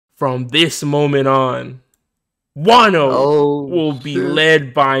from this moment on, Wano will be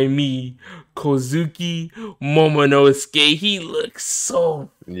led by me, Kozuki Momonosuke. He looks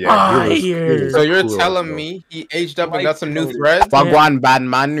so fire. So you're telling me he aged up and got some new threads? Wagwan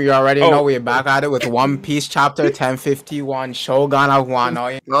Batman, you already know we're back at it with One Piece chapter 1051, Shogun of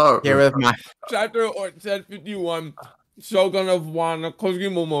Wano. Here is my chapter 1051, Shogun of Wano, Kozuki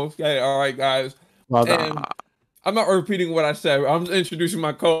Momonosuke. All right, guys. And I'm not repeating what I said. I'm just introducing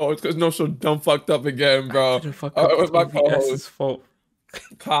my co-host because no so dumb fucked up again, bro. With my co-host fault.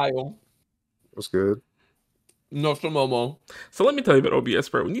 Kyle. What's good? No so Momo. So let me tell you about OBS,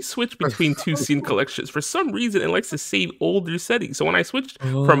 bro. When you switch between two scene collections, for some reason it likes to save older settings. So when I switched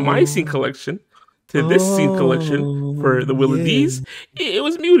from my scene collection to this scene collection for the Will of D's, it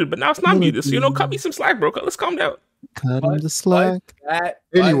was muted, but now it's not muted. So cut me some slack, bro. Let's calm down. Cut him the slack.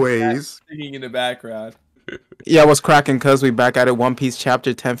 Anyways, singing in the background. Yeah, what's cracking? Cause we back at it. One Piece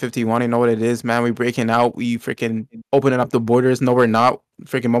chapter 1051. You know what it is, man. We breaking out. We freaking opening up the borders. No, we're not.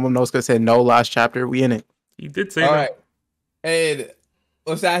 Freaking Momonosuke said no last chapter. We in it. He did say that. All right. And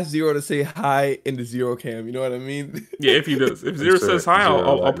let's ask Zero to say hi in the Zero cam. You know what I mean? Yeah, if he does. If Zero says hi,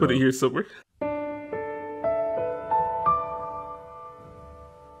 I'll put it here somewhere.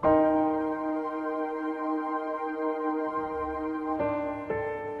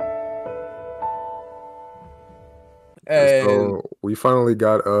 So we finally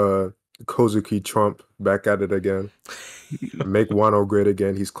got Kozuki Trump back at it again. Make Wano great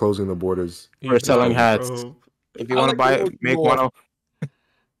again. He's closing the borders. We're selling hats. If you want to buy it, make Wano.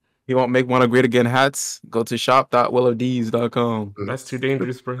 You want make Wano great again hats? Go to shop.willofds.com. That's too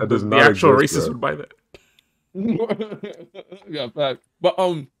dangerous, bro. That does the not actual exist, racist would buy that. Yeah, fact. But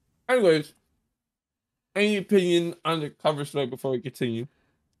anyways, any opinion on the cover story before we continue?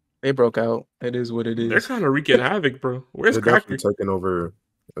 They broke out. It is what it is. They're kind of wreaking havoc, bro. Where's Cracker? They're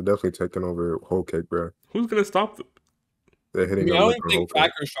definitely taking over Whole Cake, bro. Who's gonna stop them? They're hitting. I don't think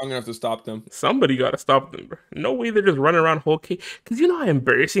Cracker's strong enough to stop them. Somebody gotta stop them, bro. No way they're just running around Whole Cake. Because you know how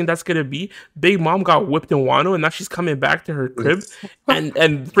embarrassing that's gonna be. Big Mom got whipped in Wano, and now she's coming back to her crib, and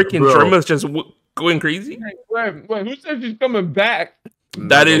freaking Germa's just going crazy. Wait, who said she's coming back?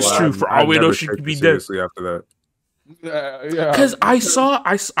 That is true. For all we know, she could be dead. After that. Yeah. Because I saw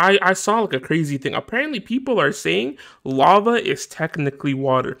like a crazy thing. Apparently, people are saying lava is technically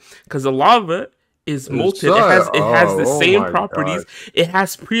water because the lava is molten. It has the same properties. God. It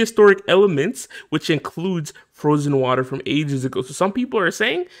has prehistoric elements, which includes frozen water from ages ago. So some people are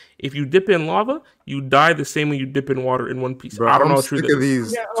saying if you dip in lava, you die the same way you dip in water in One Piece. Bro, I don't know. I'm sick of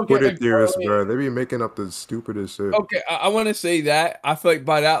these Twitter theorists, bro. They be making up the stupidest shit. Okay, I want to say that I feel like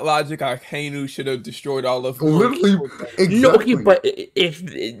by that logic, Akainu should have destroyed all of them. Literally, exactly. No, okay, but if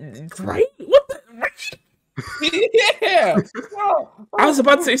right, what the. Yeah. I was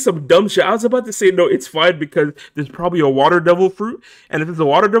about to say some dumb shit. I was about to say no, it's fine because there's probably a water devil fruit, and if it's a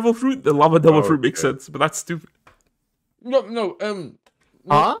water devil fruit, the lava devil fruit makes sense. But that's stupid. No.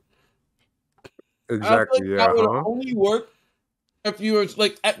 Huh? Exactly. That would only work if you were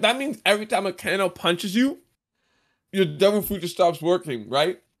like. That means every time a Kano punches you, your devil fruit just stops working,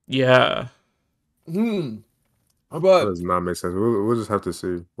 right? Yeah. But that does not make sense. We'll just have to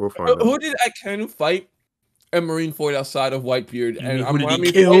see. We'll find out. Who did Akainu fight in Marineford outside of Whitebeard? And who did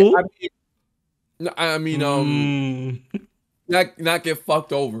he kill? Not get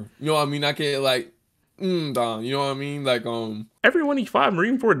fucked over. You know what I mean? Not get like, you know what I mean? Like, everyone he fought,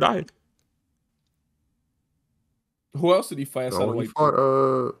 Marineford died. Who else did he fight outside of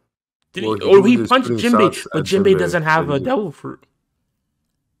Whitebeard? He punched Jinbei, but Jinbei doesn't have a devil fruit.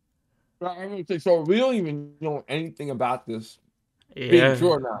 So we don't even know anything about this. Yeah. Being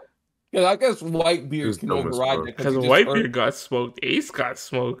true or not. Because I guess Whitebeard can override it. Because Whitebeard got smoked. Ace got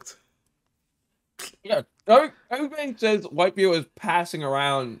smoked. Yeah. Everybody says Whitebeard was passing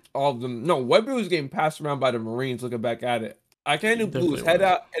around all of them. No, Whitebeard was getting passed around by the Marines looking back at it. I can't blew his head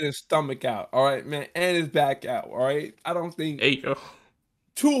out and his stomach out. All right, man. And his back out. All right. I don't think. Hey, yo.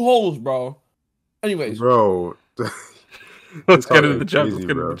 2 holes, bro. Anyways. Bro. Let's get into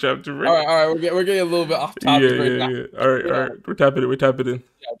the chapter. All right. We're getting a little bit off topic right now. Yeah. All right. We're tapping in.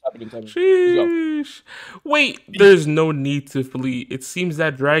 Yeah, tapping in. Sheesh. Wait, there's no need to flee. It seems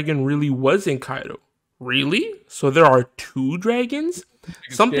that dragon really was in Kaido. Really? So there are 2 dragons?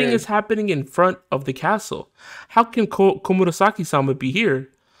 Something is happening in front of the castle. How can Komurasaki-sama be here?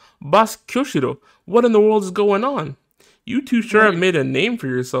 Boss Kyoshiro, what in the world is going on? You two sure have made a name for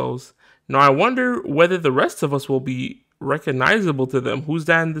yourselves. Now I wonder whether the rest of us will be recognizable to them. Who's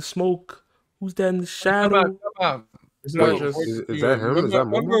that in the smoke? Who's that in the shadow? Come on. Is that him? Is that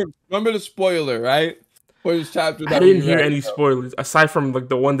Momo? Remember the spoiler, right? for this chapter. I didn't hear any spoilers aside from like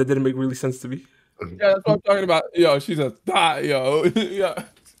the one that didn't make really sense to me. Yeah, that's what I'm talking about. Yo, she's a thought, yo. Yeah.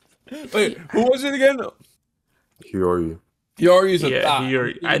 Wait, who was it again? Hiyori. Hiyori's a thought.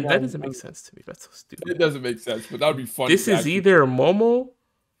 Hiyori. That doesn't make sense to me. That's so stupid. It doesn't make sense, but that would be funny. This is either Momo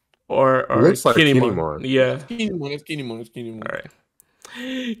or looks like Kinemon. Yeah. It's Kinemon. All right.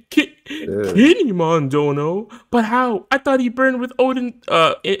 Kinemon don't know, but how? I thought he burned with Odin.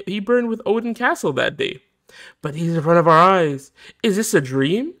 He burned with Odin Castle that day, but he's in front of our eyes. Is this a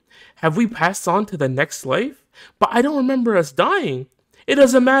dream? Have we passed on to the next life? But I don't remember us dying. It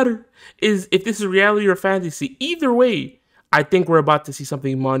doesn't matter. If this is reality or fantasy. Either way, I think we're about to see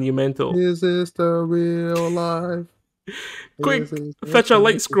something monumental. Is this the real life? Quick, fetch a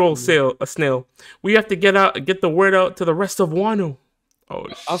light scroll snail. We have to get the word out to the rest of Wano. Oh,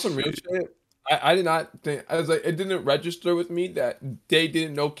 on some real shit, I did not think. I was like, it didn't register with me that they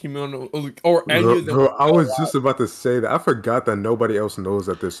didn't know Kimono or any of them. Bro, I was just about to say that. I forgot that nobody else knows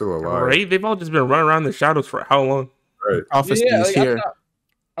that they're still alive. Right? They've all just been running around the shadows for how long? Right. Here.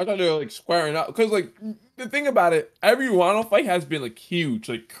 I thought they were like squaring up because like the thing about it, every Wano fight has been like huge,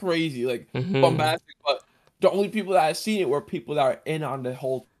 like crazy, like bombastic. But the only people that I've seen it were people that are in on the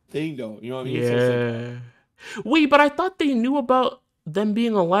whole thing, though. You know what I mean? Yeah. Wait, but I thought they knew about them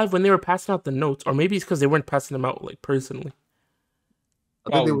being alive when they were passing out the notes, or maybe it's because they weren't passing them out like personally.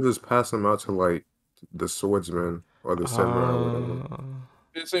 I think they were just passing them out to like the swordsman or the samurai or whatever.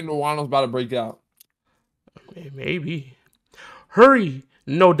 They're saying the Wano's about to break out. Maybe. Hurry!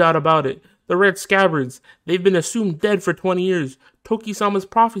 No doubt about it. The Red Scabbards, they've been assumed dead for 20 years. Toki-sama's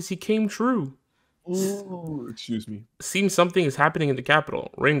prophecy came true. Ooh, excuse me. Seems something is happening in the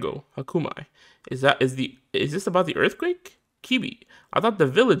capital. Ringo, Hakumai. Is this about the earthquake? Kibi, I thought the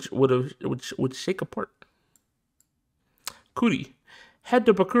village would shake apart. Kuri, head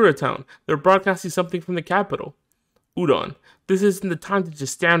to Bakura town. They're broadcasting something from the capital. Udon, this isn't the time to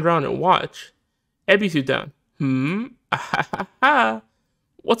just stand around and watch. Ebisu town.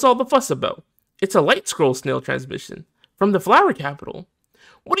 What's all the fuss about? It's a light scroll snail transmission from the flower capital.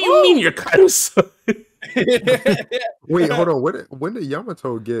 What do you mean you're Kaido's? Wait, hold on. When did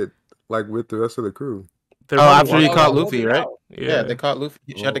Yamato get like with the rest of the crew? After he caught Luffy, right? Yeah, they caught Luffy.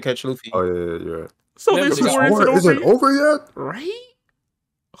 She had to catch Luffy. Oh yeah, you're right. So this war isn't over yet? Right?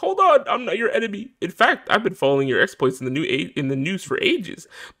 Hold on, I'm not your enemy. In fact, I've been following your exploits in the news for ages.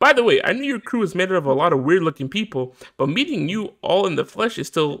 By the way, I knew your crew is made up of a lot of weird-looking people, but meeting you all in the flesh is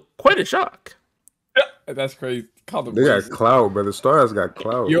still quite a shock. That's crazy. They got clout, but the stars got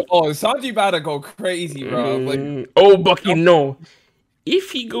clout. Sanji about to go crazy, bro. Bucky, no.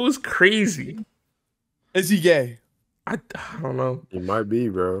 If he goes crazy, is he gay? I don't know. He might be,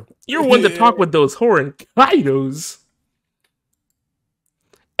 bro. You're one to talk with those horn Kaidos.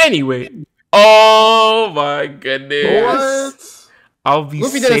 Anyway, oh my goodness. What? I'll be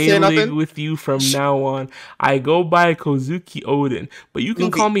sailing with you from now on. I go by Kozuki Odin, but you can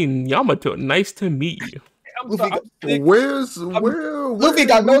call me Yamato. Nice to meet you. Where did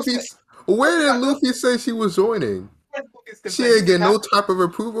Luffy say she was joining? She ain't get no type of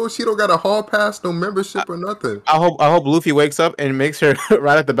approval. She don't got a hall pass, no membership or nothing. I hope Luffy wakes up and makes her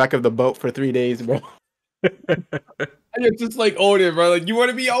right at the back of the boat for 3 days, bro. You're just like Odin, bro. Like, you want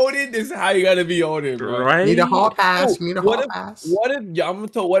to be Odin? This is how you gotta be Odin, bro. Right? Need a hall pass. What if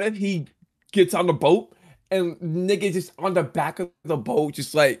Yamato? What if he gets on the boat and nigga just on the back of the boat,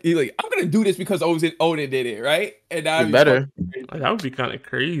 just like he's like, I'm gonna do this because Odin did it, right? And now better. That would be kind of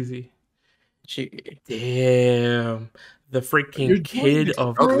crazy. Damn, the freaking kid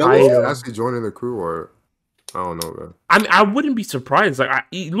of Kaido actually joining the crew, or I don't know, man. I mean, I wouldn't be surprised. Like,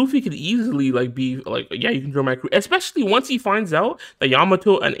 Luffy could easily be like, yeah, you can join my crew. Especially once he finds out that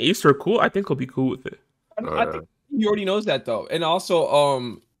Yamato and Ace are cool. I think he'll be cool with it. I think he already knows that though, and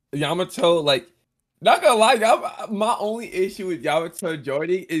also, Yamato, like, not gonna lie, my only issue with Yamato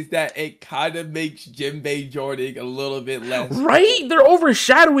joining is that it kind of makes Jinbei joining a little bit less. Right? They're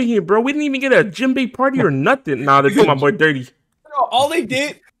overshadowing it, bro. We didn't even get a Jinbei party or nothing. Nah, they're doing my boy dirty. All they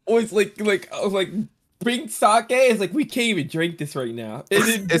did was like bring sake. It's like, we can't even drink this right now.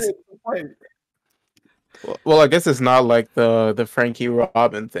 Well, I guess it's not like the Frankie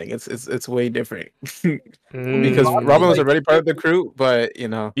Robin thing. It's way different because Robin was already part of the crew, but you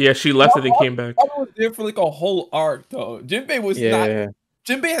know. Yeah, she left and then came back. Robin was there for like a whole arc, though. Jinbei was not.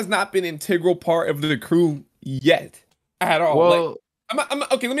 Jinbei has not been an integral part of the crew yet at all. Well,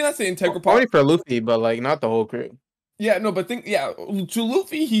 like, okay. Let me not say integral part. Only for Luffy, but like not the whole crew. Yeah, no, but to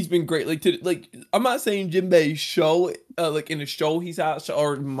Luffy, he's been great. I'm not saying Jinbei's show, like in the show he's out,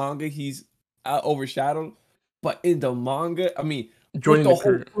 or manga he's overshadowed, but in the manga, I mean, joining the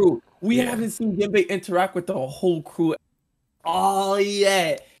whole crew, We haven't seen Jinbei interact with the whole crew. Oh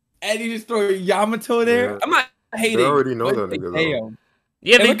yeah, and you just throw Yamato there. I'm not hating. They already know that nigga though.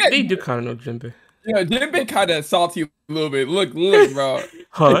 Yeah, they do kind of know Jinbei. Yeah, Jinbei kind of salty a little bit. Look, bro.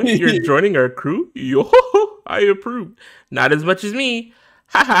 Huh? You're joining our crew? Yo, I approve. Not as much as me.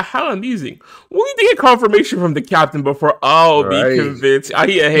 Haha, how amusing. We need to get confirmation from the captain before I'll be convinced. I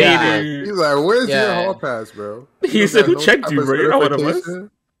hate it. He's like, where's your hall pass, bro? He said, who checked you, bro? You're not one of us.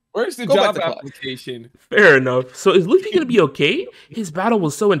 Where's the job application? Fair enough. So is Luffy gonna be okay? His battle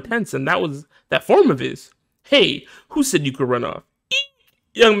was so intense, and that form of his. Hey, who said you could run off?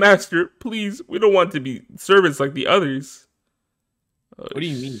 Young master, please. We don't want to be servants like the others. What do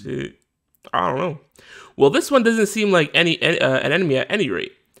you mean? Shit. I don't know. Well, this one doesn't seem like an enemy at any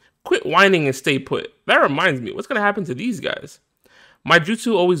rate. Quit whining and stay put. That reminds me, what's gonna happen to these guys? My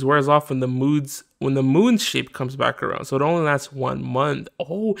jutsu always wears off when the moon's shape comes back around, so it only lasts 1 month.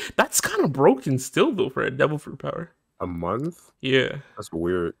 Oh, that's kind of broken still though for a devil fruit power. A month? Yeah. That's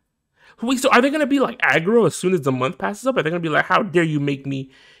weird. Wait, so are they gonna be like aggro as soon as the month passes up? Are they gonna be like, how dare you make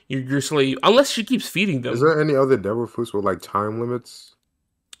me your slave? Unless she keeps feeding them. Is there any other devil fruits with like time limits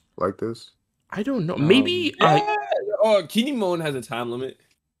like this? I don't know. Maybe Kinemon has a time limit.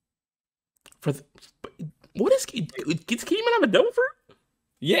 What is does Kinemon have a devil fruit?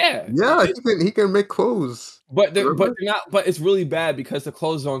 Yeah. Yeah, he can make clothes. But they're not. But it's really bad because the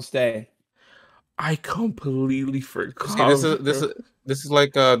clothes don't stay. I completely forgot. See, this is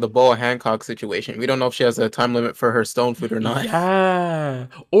like the Boa Hancock situation. We don't know if she has a time limit for her stone food or not. Yeah.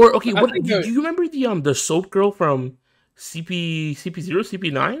 Or okay, what do you remember the soap girl from CP0,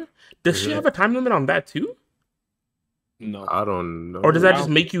 CP9? Does she have a time limit on that too? No, I don't know. Or does that just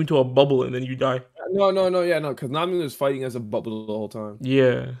make you into a bubble and then you die? No, because Nami was fighting as a bubble the whole time.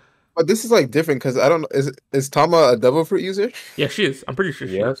 Yeah. But this is like different because I don't know. Is Tama a devil fruit user? Yeah, she is. I'm pretty sure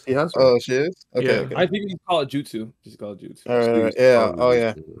she is. He has. Oh, she is. Okay, Yeah. okay. I think you call it jutsu. Just call it jutsu. All right. Yeah. Oh,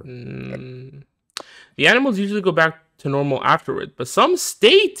 yeah. The animals usually go back to normal afterward, but some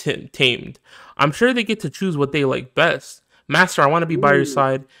stay tamed. I'm sure they get to choose what they like best. Master, I want to be by your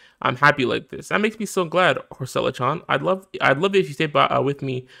side. I'm happy like this. That makes me so glad, Horsella-chan. I'd love it if you stayed with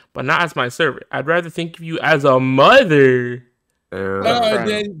me, but not as my servant. I'd rather think of you as a mother.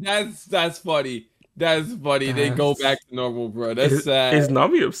 That's funny. That's funny. They go back to normal, bro. That's sad. Is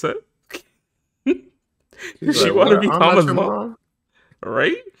Nami upset? Does she want to be Tama's mom?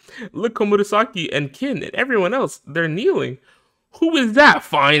 Right? Look, Komurasaki and Kin and everyone else, they're kneeling. Who is that?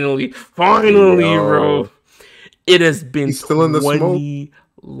 Finally, bro. It has been 20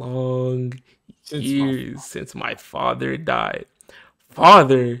 long years since my father died.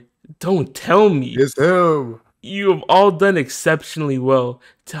 Father, don't tell me. It's him. You have all done exceptionally well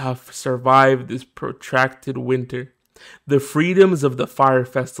to have survived this protracted winter. The freedoms of the Fire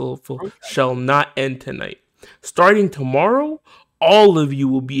Festival shall not end tonight. Starting tomorrow, all of you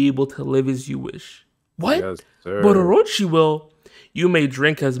will be able to live as you wish. What? Yes, sir. But Orochi will. You may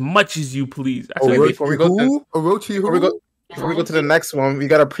drink as much as you please. Before we go to the next one, we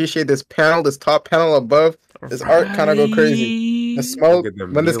gotta appreciate this panel, this top panel above. This art kind of go crazy. The smoke,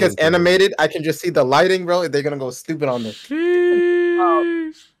 when this gets animated, I can just see the lighting, bro. They're gonna go stupid on this.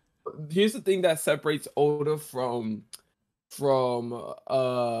 Here's the thing that separates Oda from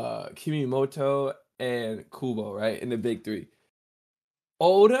Kimimoto and Kubo, right? In the big three.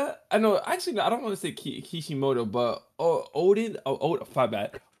 Oda, I know. Actually, no, I don't want to say Kishimoto, but Oda, my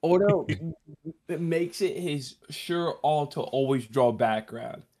bad. Oda makes it his sure all to always draw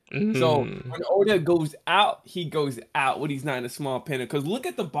background. So when Oda goes out, he goes out when he's not in a small panel. Because look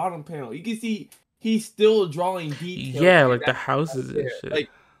at the bottom panel, you can see he's still drawing details. Yeah, like the houses and shit. Like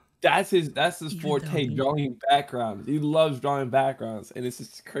that's his forte, drawing backgrounds. He loves drawing backgrounds, and it's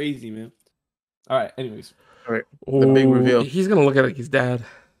just crazy, man. All right, anyways. All right, the big reveal. He's gonna look at it like his dad.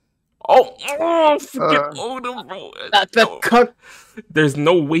 Forget Oda, bro. There's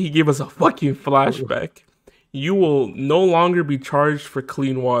no way he gave us a fucking flashback. You will no longer be charged for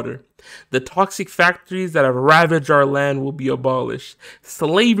clean water. The toxic factories that have ravaged our land will be abolished.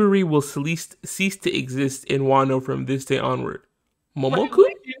 Slavery will cease to exist in Wano from this day onward. Momoku?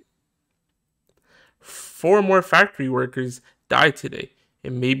 4 more factory workers died today.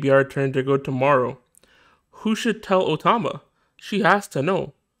 It may be our turn to go tomorrow. Who should tell Otama? She has to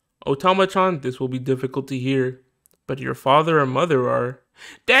know. Otama-chan, this will be difficult to hear, but your father and mother are.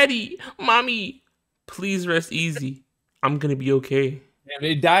 Daddy! Mommy! Please rest easy. I'm gonna be okay. Damn,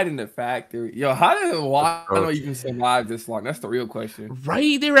 they died in the factory. Yo, how did Wano even survive this long? That's the real question.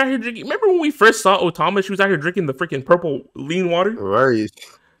 Right? They were out here drinking. Remember when we first saw Otama? She was out here drinking the freaking purple lean water? Right.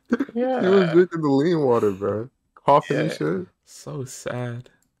 Yeah. She was drinking the lean water, bro. Coughing and shit. So sad.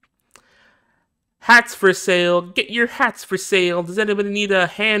 Hats for sale. Get your hats for sale. Does anybody need a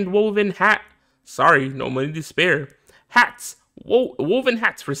hand-woven hat? Sorry, no money to spare. Hats. Woven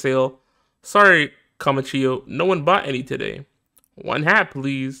hats for sale. Sorry, Kamachio, no one bought any today. One hat,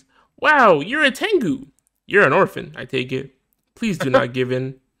 please. Wow, you're a Tengu. You're an orphan, I take it. Please do not give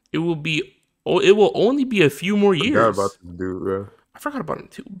in. It will only be a few more years. I forgot about this dude, bro. I forgot about him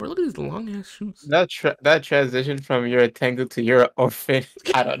too. Bro, look at these long ass shoes. That transition from you're a Tengu to you're an orphan.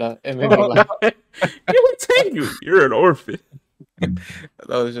 I don't know. It made me laugh. You're a Tengu. You're an orphan. That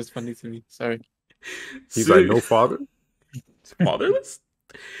was just funny to me. Sorry. He's like, no father? Fatherless?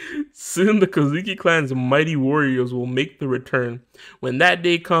 Soon the Kozuki clan's mighty warriors will make the return. When that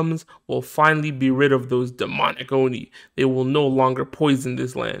day comes, we'll finally be rid of those demonic Oni. They will no longer poison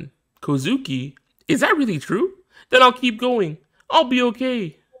this land. Kozuki? Is that really true? Then I'll keep going. I'll be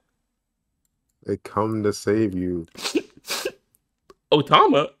okay. They come to save you.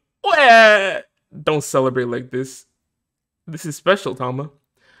 Otama? What? Don't celebrate like this. This is special, Tama.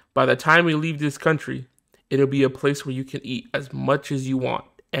 By the time we leave this country, it'll be a place where you can eat as much as you want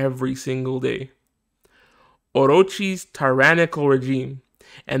every single day. Orochi's tyrannical regime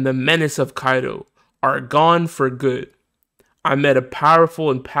and the menace of Kaido are gone for good. I met powerful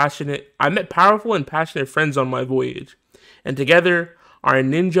and passionate friends on my voyage, and together our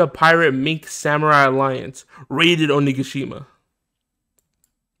ninja pirate mink samurai alliance raided Onigashima.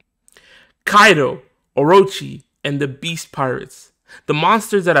 Kaido, Orochi, and the beast pirates, the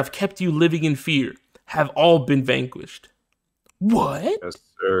monsters that have kept you living in fear, have all been vanquished. What? Yes,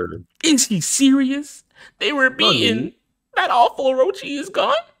 sir. Is he serious? They were beaten. That awful Orochi is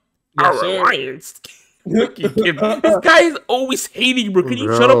gone? Yes, Our alliance. Look at him. This guy is always hating, bro. Can you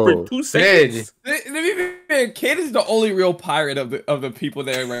shut up for 2 seconds? Kid is the only real pirate of the people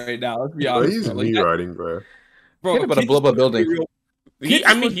there right now. Let's be Bro, honest. he's Bro. rewriting, bro. Kid about to blow up a building. He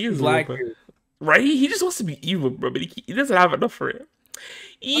is black, right? He just wants to be evil, bro, but he doesn't have enough for it.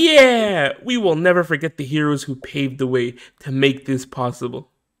 Yeah, we will never forget the heroes who paved the way to make this possible.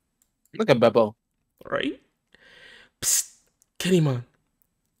 Look at Beppo. Right? Psst, Kinnymon.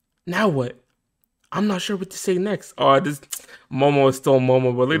 Now what? I'm not sure what to say next. Oh, this Momo is still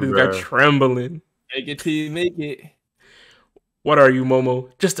Momo, but look at this guy trembling. Make it till you make it. What are you,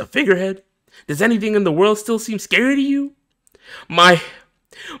 Momo? Just a figurehead? Does anything in the world still seem scary to you? My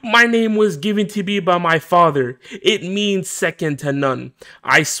name was given to me by my father. It means second to none.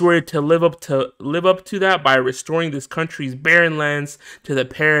 I swear to live up to that by restoring this country's barren lands to the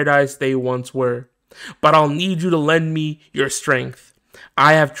paradise they once were. But I'll need you to lend me your strength.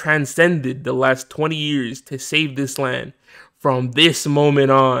 I have transcended the last 20 years to save this land. From this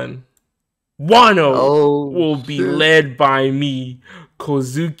moment on, Wano will be led by me.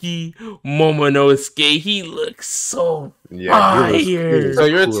 Kozuki Momonosuke. He looks so fire. So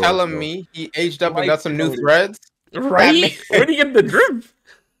you're telling me he aged up and got some new threads? Right? Where'd he get the drip?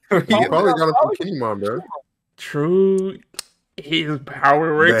 He probably got it from Kinnymon, bro. True. His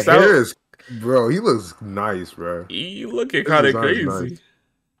power works the out. Hair is, bro, he looks nice, bro. He looking kind of crazy. Nice.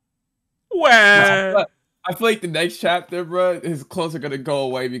 Wow. I feel like the next chapter, bro, his clothes are gonna go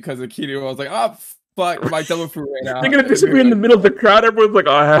away because of Kiryu. I was like, oh fuck, my double fruit right now. They're gonna disappear in the middle of the crowd. Everyone's like,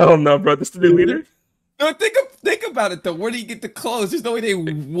 oh hell no, bro. This is the new leader. No, think about it though. Where do you get the clothes? There's no way they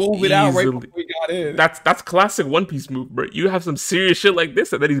wove it out right before we got in. That's classic One Piece move, bro. You have some serious shit like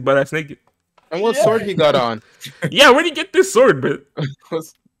this, and then he's butt ass naked. And what sword he got on? Yeah, where did he get this sword, bro?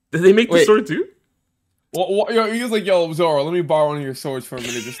 Did they make the sword too? Well, he was like, yo, Zoro, let me borrow one of your swords for a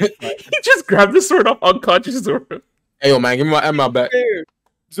minute. He just grabbed the sword off unconscious Zoro. Hey, yo, man, give me my back.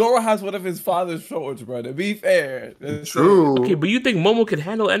 Zoro has one of his father's swords, bro. To be fair. That's true. Okay, but you think Momo can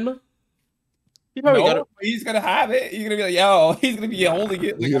handle Enma? He probably he's gonna have it. He's gonna be like, yo, he's gonna be holding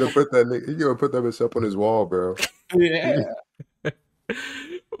it. He's gonna put that bitch up on his wall, bro. Yeah.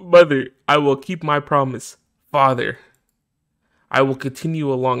 Mother, I will keep my promise. Father, I will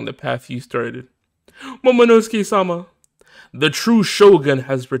continue along the path you started. Momonosuke-sama, the true Shogun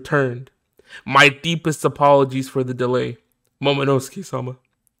has returned. My deepest apologies for the delay. Momonosuke-sama.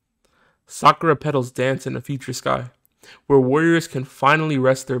 Sakura petals dance in a future sky, where warriors can finally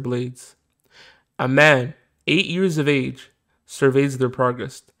rest their blades. A man, 8 years of age, surveys their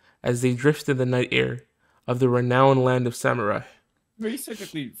progress as they drift in the night air of the renowned land of samurai. He's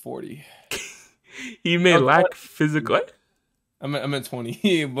technically 40. He may lack physical... What? I meant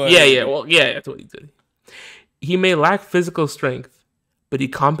 20, but... Yeah, that's what he did. He may lack physical strength, but he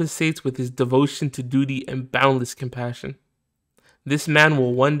compensates with his devotion to duty and boundless compassion. This man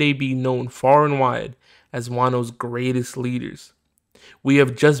will one day be known far and wide as Wano's greatest leaders. We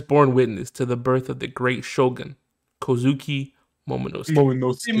have just borne witness to the birth of the great Shogun, Kozuki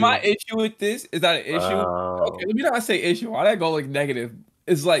Momonosuke. See, my issue with this is that an issue. Okay, let me not say issue. Why did I go like negative?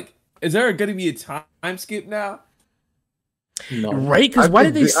 Is like, is there going to be a time skip now? No. Right? Because why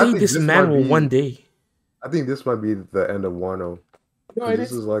did they say this man will one day? I think this might be the end of Wano. No,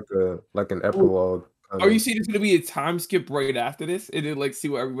 this is like an epilogue. Are you saying it's gonna be a time skip right after this, and then like see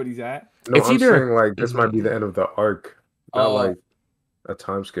where everybody's at? No, I'm saying like this might be the end of the arc, not like a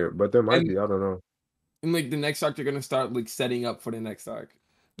time skip. But there might be. I don't know. And like the next arc, they're gonna start like setting up for the next arc.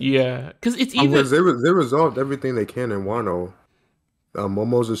 Yeah, because it's either they resolved everything they can in Wano.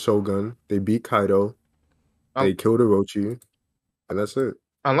 Momo's a shogun. They beat Kaido. They killed Orochi, and that's it.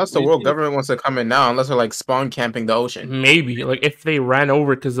 Unless the world government wants to come in now, unless they're like spawn camping the ocean. Maybe like if they ran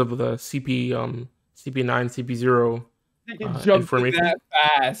over because of the CP9, CP0 information that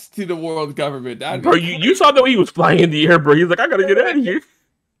fast to the world government. Bro, you saw the way he was flying in the air, bro. He's like, I gotta get out of here.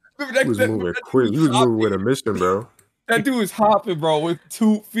 He was moving quick. He was moving with a mission, bro. That dude was hopping, bro, with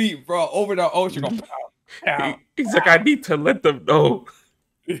 2 feet, bro, over the ocean. He's like, I need to let them know.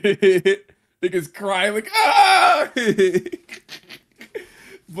 Niggas crying like, ah!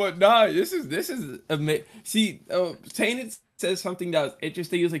 But nah, this is amazing. See, Tainted says something that was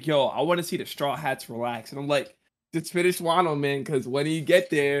interesting. He was like, yo, I want to see the Straw Hats relax. And I'm like, just finish Wano, man, because when you get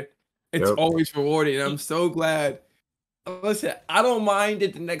there, it's always rewarding. And I'm so glad. Listen, I don't mind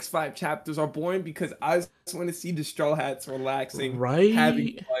that the next 5 chapters are boring because I just want to see the Straw Hats relaxing,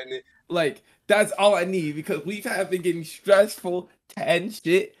 having fun. Like, that's all I need because we've been getting stressful, tense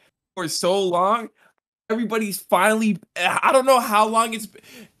shit for so long. Everybody's finally, I don't know how long it's been.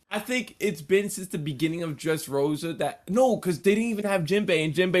 I think it's been since the beginning of Dressrosa that, no, because they didn't even have Jinbei,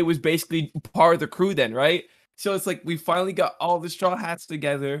 and Jinbei was basically part of the crew then, right? So it's like we finally got all the Straw Hats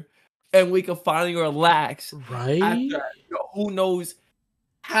together, and we can finally relax. Right? After, who knows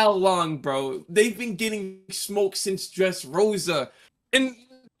how long, bro. They've been getting smoked since Dressrosa. And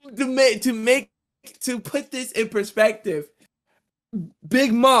to put this in perspective,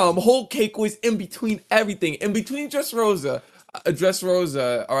 Big Mom, Whole Cake was in between everything. In between Dressrosa,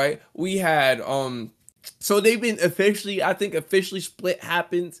 all right, we had so they've been officially split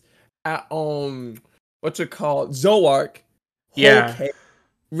happens at what's it called, Zoark, Whole Cake,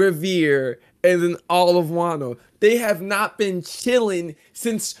 Revere, and then all of Wano. They have not been chilling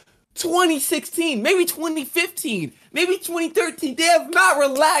since 2016, maybe 2015, maybe 2013. They have not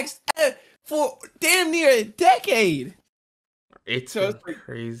relaxed for damn near a decade. It's like,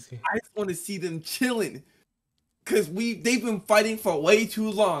 crazy. I just want to see them chilling, cause they've been fighting for way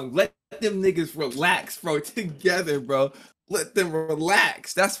too long. Let them niggas relax, bro. Together, bro. Let them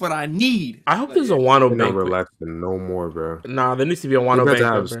relax. That's what I need. I hope there's a Wano banquet. They're not relaxing no more, bro. Nah, there needs to be a Wano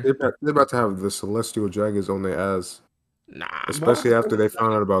banquet. They're about to have the Celestial Dragons on their ass. Nah, especially after they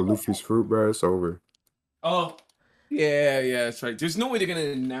found out about Luffy's fruit, bro. It's over. Oh. Yeah, that's right. There's no way they're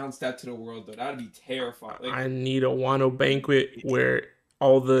gonna announce that to the world, though. That'd be terrifying. Like, I need a Wano banquet where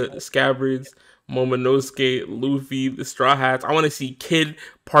all the scabbards, Momonosuke, Luffy, the Straw Hats. I want to see Kid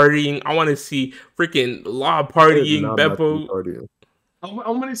partying. I want to see freaking Law partying. Beppo. I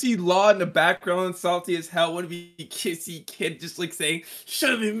want to see Law in the background, salty as hell. I want to be kissy Kid just like saying "should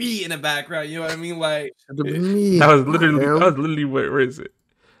have been me" in the background. You know what I mean? Like that was literally where is it?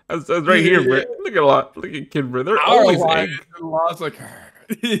 That's right here, bro. Look at Law. Look at Kid, bro. They're always angry. Law's like,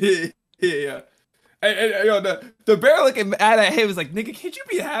 yeah. And yo, the bear looking mad at him was like, nigga, can't you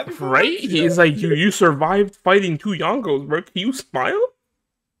be happy? Right? He's like, you survived fighting 2 Yonkos, bro. Can you smile?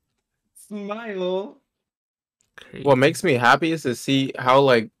 Smile. What makes me happy is to see how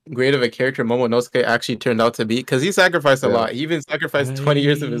like great of a character Momonosuke actually turned out to be, because he sacrificed a lot. He even sacrificed 20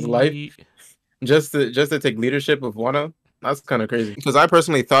 years of his life just to take leadership of Wano. That's kind of crazy. Because I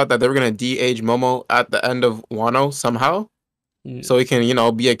personally thought that they were gonna de-age Momo at the end of Wano somehow, so he can,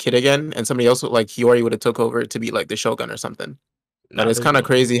 be a kid again, and somebody else like Hiyori would have took over to be like the Shogun or something. But it's kind of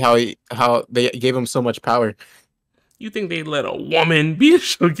crazy how they gave him so much power. You think they let a woman be a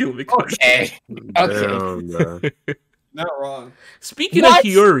Shogun? Okay. Not wrong. Speaking of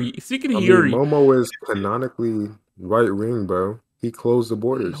Hiyori, Momo is canonically right ring, bro. He closed the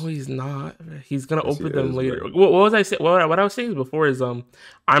borders. No, he's not. He's gonna open them later. What was I saying? What I was saying before is I'm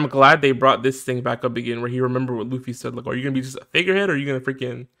glad they brought this thing back up again, where he remembered what Luffy said. Like, are you gonna be just a figurehead, or are you gonna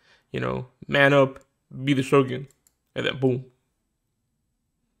freaking, man up, be the Shogun, and then boom.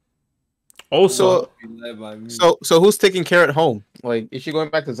 Also, so who's taking care at home? Like, is she going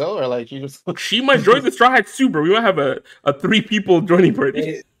back to Zoe, or like she just? She might join the Straw Hats too, bro. We might have a 3 people joining party.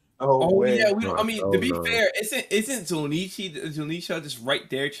 Yeah. To be fair, isn't Zunisha just right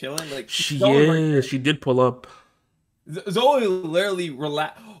there chilling? Like she is. She did pull up. Zoe literally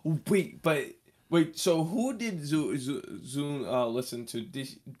relax. Wait, but Wait, so who did Zune listen to?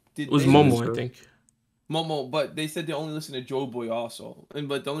 It was Momo, I think. Momo, but they said they only listened to Joy Boy also,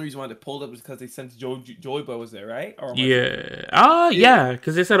 but the only reason why they pulled up is because they sent Joy Boy was there, right? Or yeah,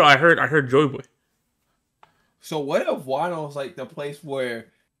 because they said, "Oh, I heard Joy Boy." So what if Wano's like the place where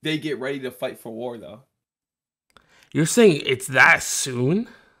they get ready to fight for war, though? You're saying it's that soon?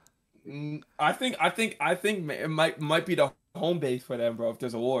 I think it might be the home base for them, bro. If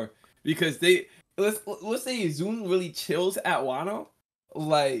there's a war, because let's say Zune really chills at Wano,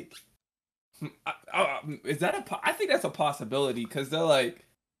 like. Is that I think that's a possibility because they're like,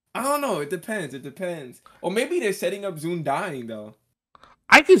 I don't know. It depends. Or maybe they're setting up Zune dying though.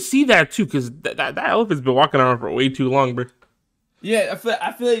 I could see that too because that elephant's been walking around for way too long, bro. Yeah, I feel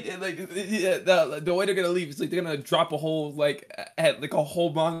like the way they're gonna leave is like they're gonna drop a whole a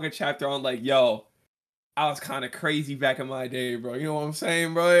whole manga chapter on like, yo, I was kind of crazy back in my day, bro. You know what I'm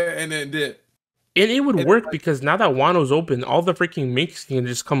saying, bro? And then did. And it would work because now that Wano's open, all the freaking minks can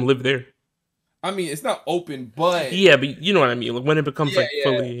just come live there. I mean, it's not open, but... Yeah, but you know what I mean. Like, when it becomes,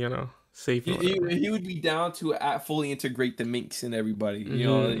 fully, safe. He would be down to fully integrate the minks and everybody. You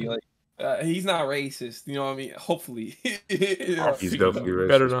know, he's not racist. You know what I mean? Hopefully. He's definitely racist.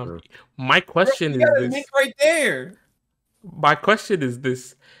 Better not be. My question is this. Mink right there. My question is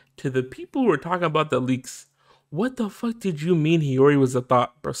this. To the people who are talking about the leaks, what the fuck did you mean Hiyori was a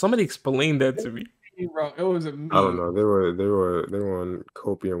thought, bro? Somebody explain that to me. Bro, it was a meme. I don't know. They were on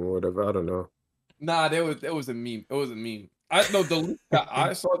copium or whatever. I don't know. Nah, it was a meme. It was a meme. I know the leak that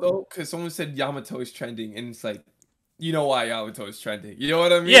I saw though, because someone said Yamato is trending, and it's like, you know why Yamato is trending? You know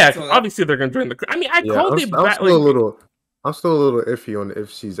what I mean? Yeah, so obviously they're gonna join the. I mean, I called it. I'm still a little iffy on if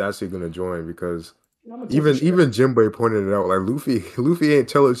she's actually gonna join because even Jinbei pointed it out. Like Luffy ain't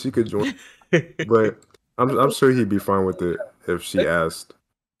tell her she could join, but I'm sure he'd be fine with it if she asked.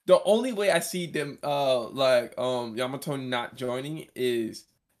 The only way I see them Yamato not joining is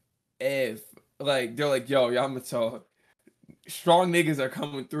if they're like, yo, Yamato, strong niggas are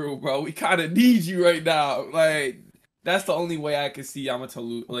coming through, bro. We kind of need you right now. Like, that's the only way I could see Yamato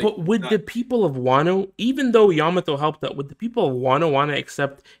lose. Like, but would the people of Wano, even though Yamato helped out, would the people of Wano want to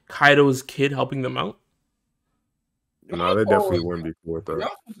accept Kaido's kid helping them out? No, they definitely wouldn't be cool with that. Y'all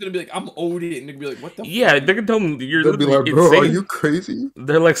gonna be like, I'm owed it, and they're gonna be like, what the Yeah, fuck? They're gonna tell them you're They'll be like, bro, insane. Are you crazy?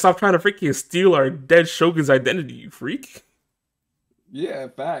 They're like, stop trying to freaking steal our dead Shogun's identity, you freak. Yeah,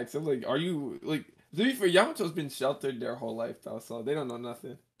 facts. I'm like, are you like? To be fair, Yamato's been sheltered their whole life though, so they don't know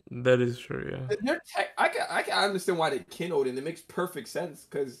nothing. That is true, yeah. I can understand why they kin Odin. It makes perfect sense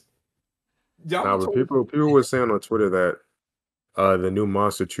because. But people were saying on Twitter that the new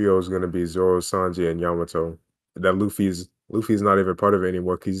monster trio is gonna be Zoro, Sanji, and Yamato. That Luffy's not even part of it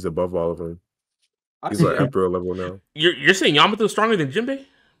anymore because he's above all of them. He's like Emperor level now. You're saying Yamato's stronger than Jinbei?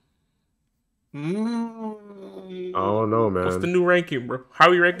 I don't know, man. What's the new ranking, bro? How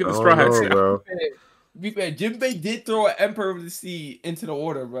are we ranking the Straw Hats? Bro. Jinbei did throw an Emperor of the Sea into the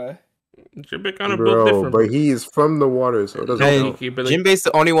water, bro. Jinbei kind of built different, but he is from the water, so it doesn't count. Jinbei's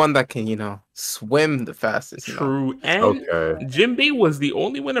the only one that can, swim the fastest. True, and Jinbei was the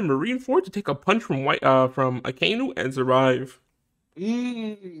only one in Marineford to take a punch from Akainu and survive.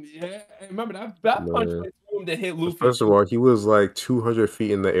 Yeah, I remember that punch that hit Luffy. First of all, he was like 200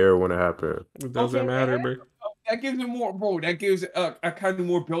 feet in the air when it happened. It doesn't matter, bro. That gives him more, bro. That gives a kind of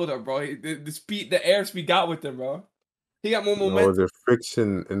more build up, bro. The speed, the airspeed got with him, bro. He got more momentum. No, the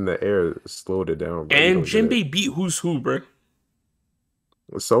friction in the air slowed it down. Bro. And Jinbei beat who's who, bro.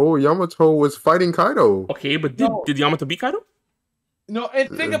 So Yamato was fighting Kaido. Okay, but did Yamato beat Kaido? No, and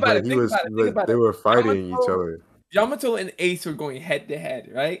think about it. Think about it. They were fighting each other. Yamato and Ace were going head to head,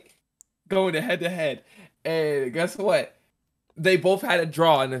 right? Going head to head. And guess what? They both had a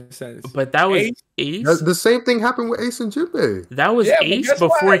draw in a sense. But that was Ace. The same thing happened with Ace and Jinbei. That was Ace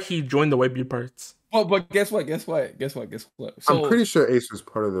before he joined the Whitebeard Pirates. But guess what? So, I'm pretty sure Ace was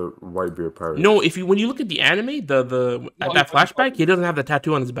part of the Whitebeard Pirates. No, when you look at the anime, that flashback, he doesn't have the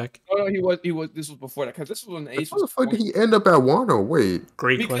tattoo on his back. No, he was. This was before that because this was when Ace. How the fuck did he end up at Wano? Wait,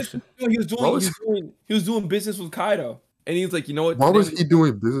 great question. He was doing business with Kaido, and he was like, you know what? Why was he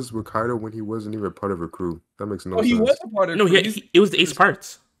doing business with Kaido when he wasn't even part of a crew? That makes no sense. He was a part of. No, it was the Ace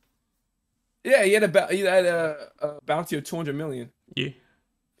Pirates. Yeah, he had a bounty of 200 million. Yeah.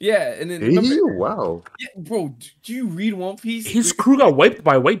 Yeah, and then wow. Yeah, bro, do you read One Piece? His crew got wiped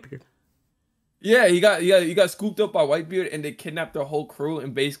by Whitebeard. Yeah, he got scooped up by Whitebeard, and they kidnapped their whole crew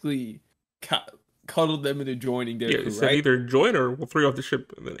and basically cuddled them into joining their crew. Said either join or we'll throw you off the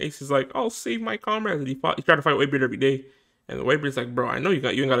ship. And then Ace is like, "I'll save my comrades." And he tried to fight Whitebeard every day, and the Whitebeard's like, "Bro, I know you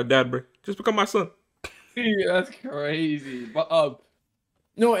ain't got a dad, bro. Just become my son." Yeah, that's crazy. But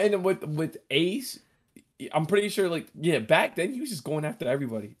No, and with Ace, I'm pretty sure, like, yeah, back then he was just going after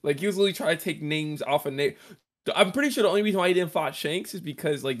everybody. Like, he was literally trying to take names off of name. I'm pretty sure the only reason why he didn't fight Shanks is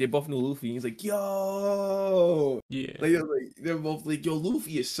because, like, they both knew Luffy. He's like, yo, yeah, like they're both like, yo,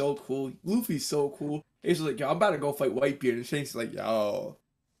 Luffy is so cool. Luffy's so cool. He's like, yo, I'm about to go fight Whitebeard, and Shanks is like, yo,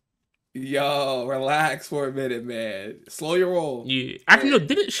 relax for a minute, man. Slow your roll. Yeah, actually, no,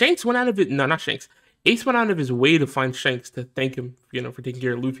 didn't Shanks went out of it? No, not Shanks. Ace went out of his way to find Shanks to thank him, for taking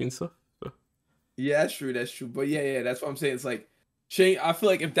care of Luffy and stuff. So. Yeah, that's true. That's true. But yeah, that's what I'm saying. It's like Shanks. I feel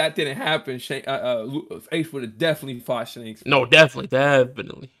like if that didn't happen, Ace would have definitely fought Shanks. No,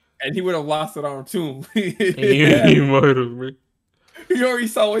 definitely. And he would have lost an arm too. He might have, man. You already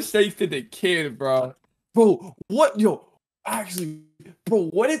saw what Shanks did to Kid, bro. Bro, what? Yo, actually, bro,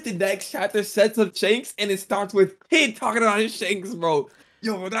 what if the next chapter sets up Shanks and it starts with Kid talking about his Shanks, bro?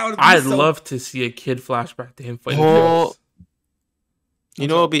 Yo, that would be I'd love to see a Kid flashback to him fighting. You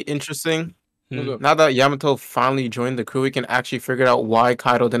know what'll be interesting? Now that Yamato finally joined the crew, we can actually figure out why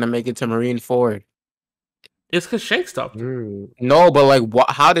Kaido didn't make it to Marineford. It's because Shanks stopped. No, but like,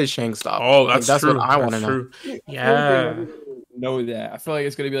 how did Shanks stop? Oh, that's true. What I want to know. Yeah. Know that. I feel like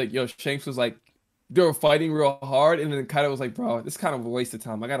it's gonna be like, yo, Shanks was like, they were fighting real hard, and then Kaido was like, bro, this is kind of a waste of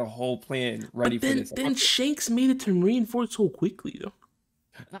time. I got a whole plan ready for this. Then Shanks made it to Marineford so quickly, though.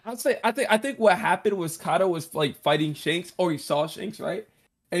 I think what happened was Kaido was like fighting Shanks, or he saw Shanks, right?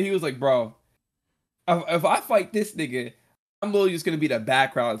 And he was like, bro, if I fight this nigga, I'm literally just gonna be the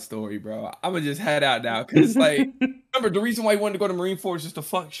background story, bro. I'm gonna just head out now, cause like, remember the reason why he wanted to go to Marineford is just to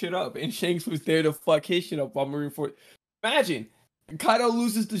fuck shit up, and Shanks was there to fuck his shit up while Marineford. Imagine Kaido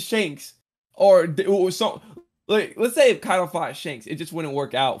loses to Shanks, or so. Like, let's say if Kaido fought Shanks, it just wouldn't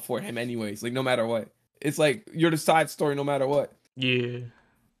work out for him anyways. Like, no matter what, it's like you're the side story, no matter what. Yeah.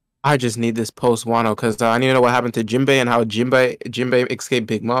 I just need this post Wano because I need to know what happened to Jinbei and how Jinbei escaped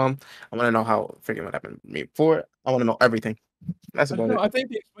Big Mom. I want to know how freaking what happened to me before. I want to know everything. That's about it. I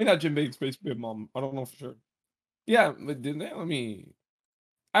think they explained how Jinbei escaped Big Mom. I don't know for sure. Yeah, but didn't they? I mean,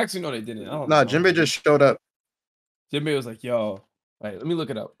 actually, no, they didn't. I don't know. Jinbei just showed up. Jinbei was like, "Yo, wait, let me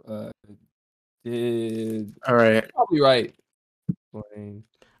look it up." All right, probably right.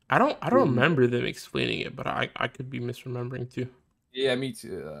 I don't remember them explaining it, but I could be misremembering too. Yeah, me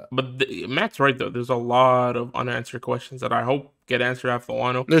too. But Matt's right though. There's a lot of unanswered questions that I hope get answered after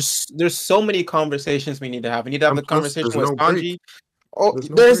Wano. There's so many conversations we need to have. We need to have the conversation with Sanji. Oh,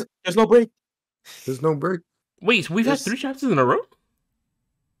 there's no break. There's no break. Wait, so we've had 3 chapters in a row?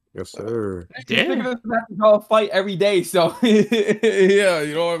 Yes, sir. Damn. Have to go fight every day, so yeah,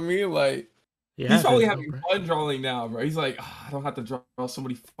 you know what I mean? Like, yeah, he's probably having fun drawing now, bro. He's like, I don't have to draw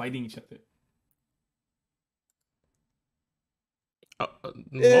somebody fighting each other.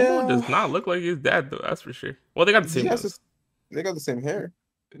 Momo does not look like his dad, though. That's for sure. Well, they got the same. They got the same hair.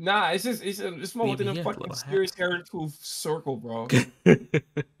 Nah, it's Momo didn't fucking steer his hair into a circle, bro. You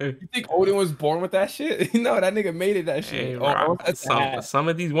think Odin was born with that shit? No, that nigga made it that shit. Hey, some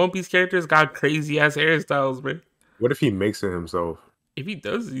of these One Piece characters got crazy ass hairstyles, man. What if he makes it himself? If he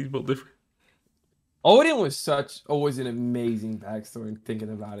does, he's built different. Odin was always an amazing backstory.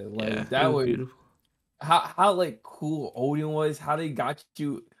 Thinking about it, like that was beautiful. How like cool Odin was, how Odin got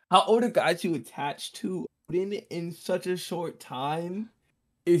you attached to Odin in such a short time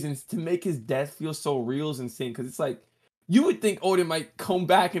is to make his death feel so real is insane. Because it's like you would think Odin might come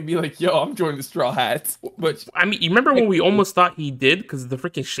back and be like, "Yo, I'm joining the Straw Hats." But I mean, you remember when we almost thought he did because of the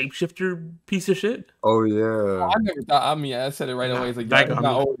freaking shapeshifter piece of shit? Oh yeah. I never thought. I mean, I said it right away. It's like that got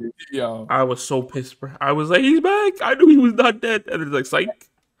not Odin. Yo, I was so pissed, bro. I was like, "He's back!" I knew he was not dead, and it's like, psych.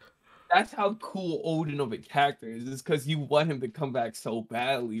 That's how cool Odin of a character is. It's because you want him to come back so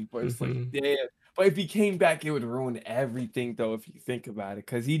badly, but it's like, damn. But if he came back, it would ruin everything, though. If you think about it,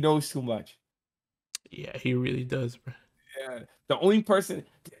 because he knows too much. Yeah, he really does, bro. Yeah, the only person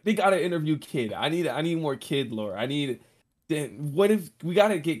they gotta interview Kid. I need more Kid lore. What if we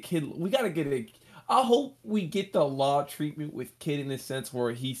gotta get Kid? We gotta get it. I hope we get the law treatment with Kid in the sense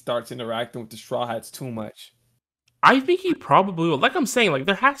where he starts interacting with the Straw Hats too much. I think he probably will. Like I'm saying, like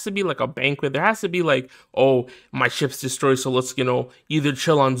there has to be like a banquet. There has to be like, oh, my ship's destroyed, so let's either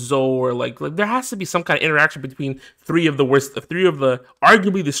chill on Zou or like there has to be some kind of interaction between three of the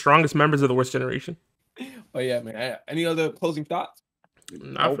arguably the strongest members of the worst generation. Oh yeah, man. Any other closing thoughts?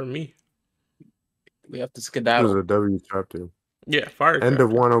 Not for me. We have to skedaddle. This is a W chapter. Yeah, fire. End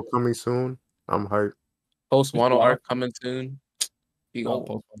of Wano coming soon. I'm hyped. Post Wano arc coming soon. Post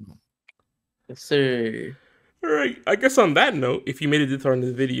Wano. Yes, sir. Alright, I guess on that note, if you made it this far into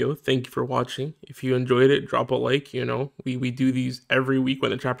the video, thank you for watching. If you enjoyed it, drop a like, you know. We do these every week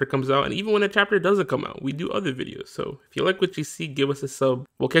when a chapter comes out, and even when a chapter doesn't come out, we do other videos. So if you like what you see, give us a sub.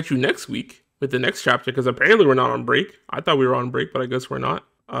 We'll catch you next week with the next chapter, because apparently we're not on break. I thought we were on break, but I guess we're not.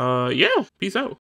 Yeah, peace out.